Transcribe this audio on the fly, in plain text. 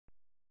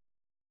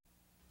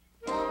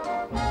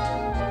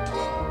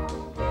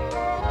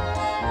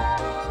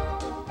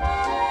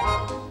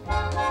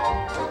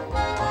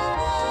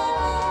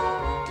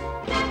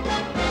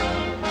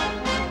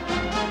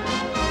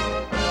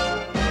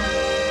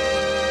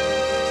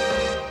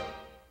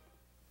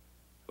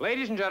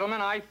Ladies and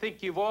gentlemen, I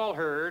think you've all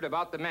heard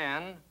about the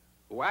man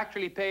who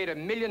actually paid $1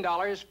 million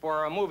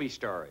for a movie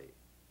story.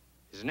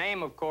 His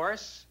name, of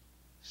course,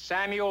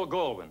 Samuel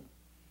Goldwyn.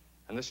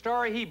 And the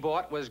story he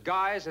bought was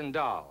Guys and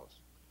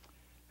Dolls.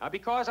 Now,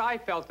 because I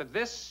felt that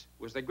this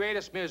was the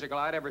greatest musical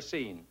I'd ever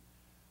seen,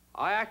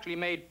 I actually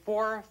made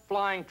 4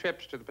 flying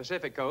trips to the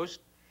Pacific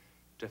Coast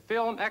to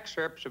film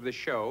excerpts of the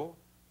show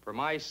for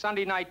my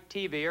Sunday night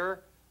TVer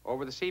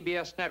over the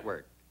CBS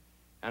network.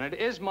 And it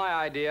is my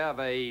idea of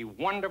a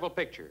wonderful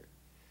picture.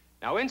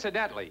 Now,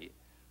 incidentally,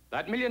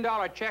 that $1 million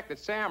check that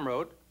Sam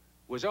wrote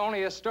was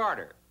only a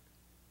starter.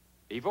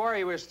 Before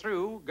he was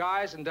through,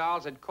 Guys and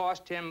Dolls had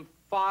cost him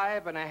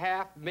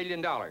 $5.5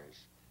 million.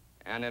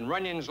 And in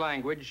Runyon's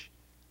language,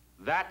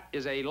 that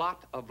is a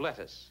lot of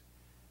lettuce.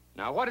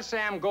 Now, what did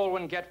Sam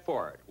Goldwyn get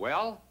for it?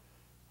 Well,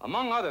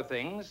 among other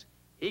things,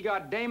 he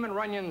got Damon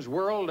Runyon's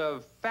world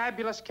of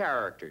fabulous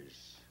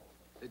characters.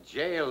 The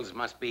jails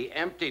must be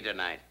empty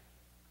tonight.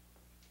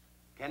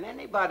 Can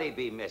anybody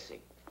be missing?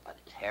 But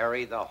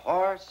Terry the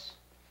horse,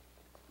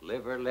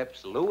 Liver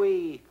Lips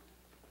Louie,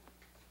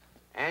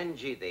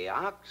 Angie the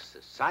ox,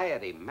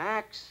 Society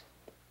Max.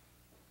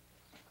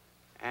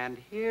 And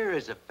here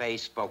is a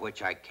face for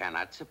which I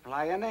cannot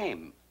supply a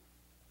name.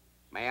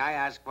 May I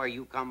ask where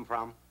you come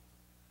from?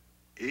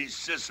 East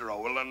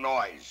Cicero,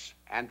 Illinois.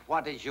 And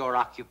what is your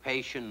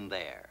occupation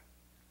there?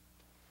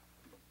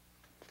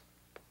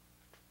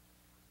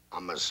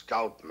 I'm a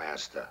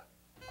scoutmaster.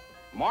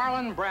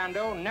 Marlon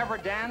Brando never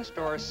danced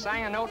or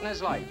sang a note in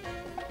his life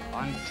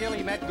until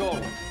he met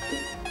Goldwyn.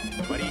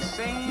 But he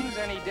sings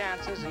and he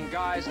dances in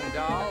Guys and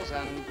Dolls,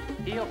 and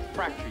he'll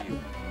fracture you.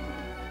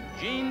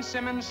 Gene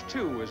Simmons,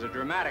 too, is a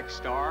dramatic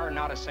star,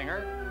 not a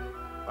singer.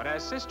 But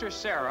as Sister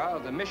Sarah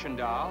of the Mission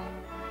Doll,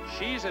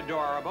 she's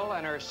adorable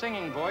and her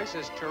singing voice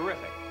is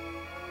terrific.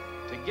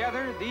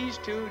 Together, these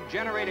two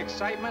generate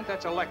excitement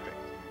that's electric.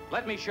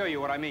 Let me show you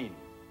what I mean.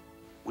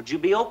 Would you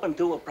be open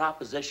to a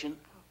proposition?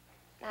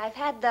 I've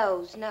had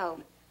those, no.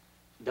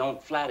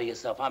 Don't flatter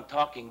yourself. I'm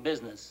talking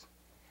business.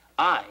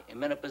 I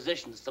am in a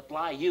position to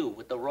supply you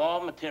with the raw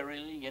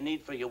material you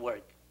need for your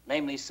work,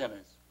 namely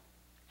sinners.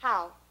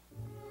 How?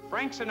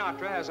 Frank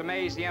Sinatra has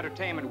amazed the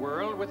entertainment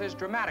world with his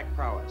dramatic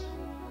prowess.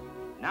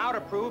 Now,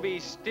 to prove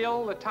he's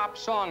still the top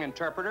song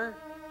interpreter,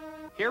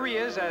 here he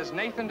is as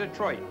Nathan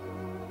Detroit.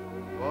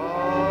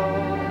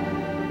 Oh,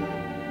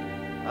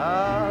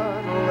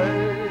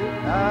 Adelaide,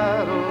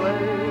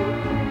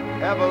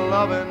 Adelaide,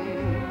 ever-loving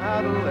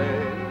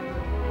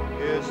Adelaide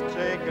is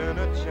taking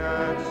a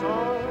chance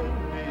on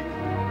me.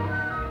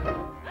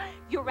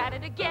 You're at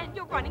it again,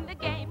 you're running the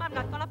game. I'm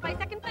not gonna play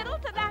second fiddle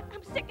to that.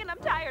 I'm sick and I'm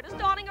tired of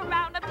stalling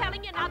around. I'm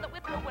telling you now that we're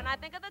through when I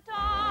think of the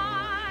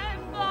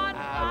time gone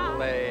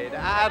Adelaide, by.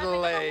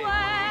 Adelaide.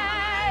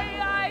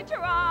 I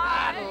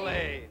tried.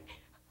 Adelaide.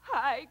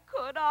 I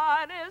could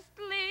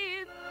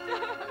honestly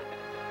die.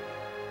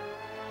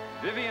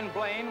 Vivian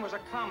Blaine was a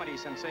comedy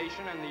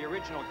sensation in the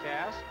original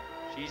cast.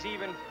 She's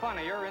even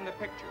funnier in the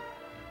picture.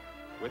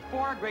 With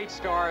 4 great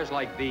stars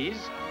like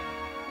these,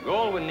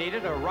 Goldwyn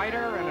needed a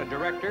writer and a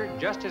director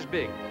just as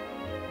big.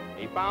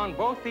 He found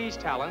both these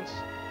talents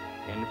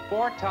in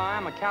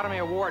 4-time Academy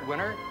Award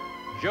winner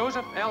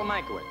Joseph L.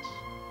 Mankiewicz.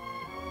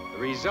 The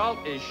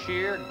result is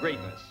sheer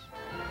greatness.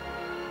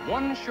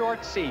 One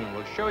short scene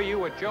will show you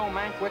what Joe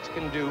Mankiewicz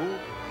can do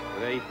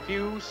with a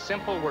few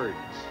simple words.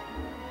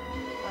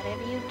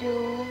 Whatever you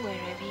do,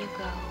 wherever you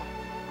go,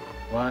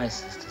 Why,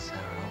 Sister Sarah,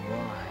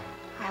 why?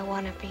 I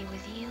want to be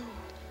with you.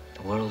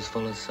 The world's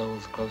full of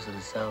souls closer to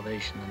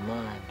salvation than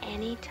mine.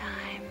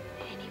 Anytime,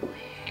 anywhere.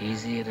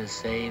 Easier to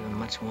save and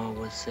much more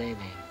worth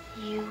saving.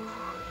 You.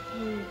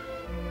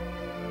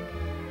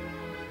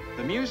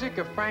 The music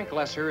of Frank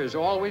Lesser is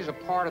always a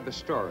part of the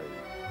story.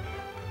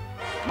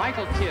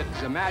 Michael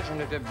Kidd's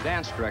imaginative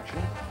dance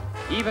direction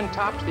even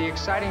tops the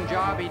exciting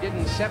job he did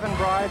in 7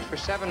 Brides for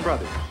 7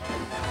 Brothers.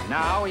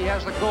 Now he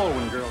has the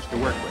Goldwyn girls to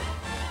work with.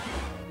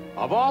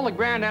 Of all the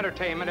grand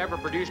entertainment ever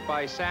produced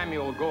by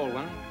Samuel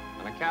Goldwyn,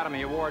 an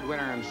Academy Award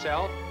winner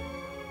himself,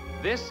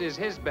 this is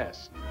his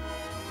best.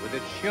 With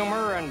its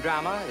humor and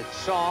drama, its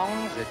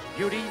songs, its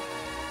beauty,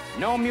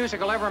 no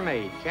musical ever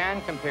made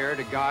can compare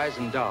to Guys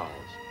and Dolls.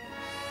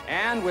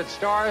 And with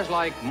stars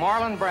like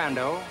Marlon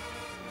Brando,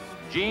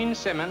 Gene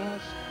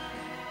Simmons,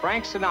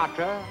 Frank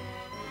Sinatra,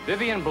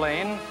 Vivian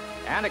Blaine,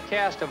 and a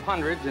cast of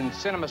hundreds in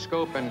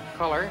CinemaScope and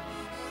color,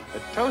 the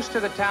toast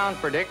of the town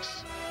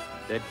predicts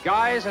that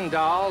Guys and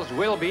Dolls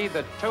will be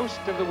the toast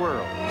of the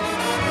world.